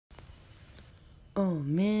Oh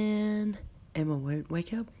man, Emma won't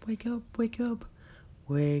wake up, wake up, wake up,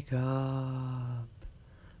 wake up,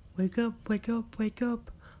 wake up, wake up, wake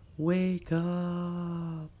up, wake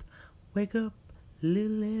up, wake up,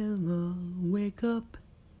 little Emma, wake up.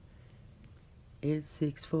 It's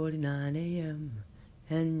 6:49 a.m.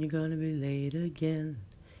 and you're gonna be late again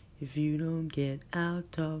if you don't get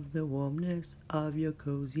out of the warmness of your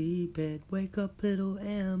cozy bed. Wake up, little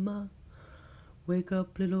Emma, wake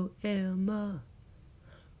up, little Emma.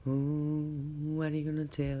 Ooh, what are you gonna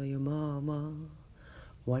tell your mama?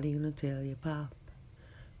 What are you gonna tell your pop?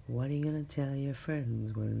 What are you gonna tell your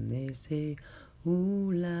friends when they say,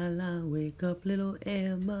 ooh la la, wake up, little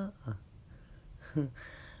Emma?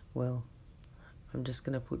 Well, I'm just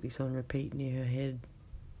gonna put this on repeat near her head.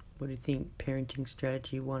 What do you think? Parenting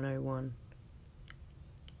Strategy 101.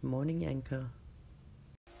 Morning Anchor.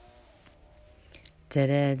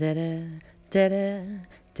 Da-da, da-da, da-da,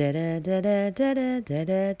 da-da, da-da, da-da,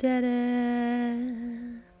 da-da, da-da.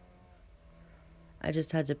 I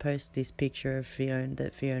just had to post this picture of Fiona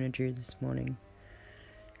that Fiona drew this morning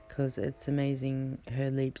because it's amazing her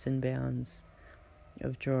leaps and bounds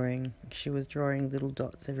of drawing. She was drawing little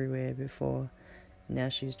dots everywhere before. Now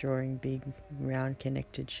she's drawing big, round,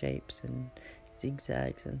 connected shapes and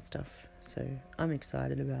zigzags and stuff. So I'm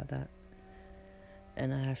excited about that.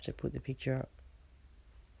 And I have to put the picture up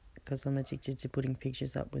because I'm addicted to putting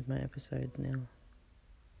pictures up with my episodes now.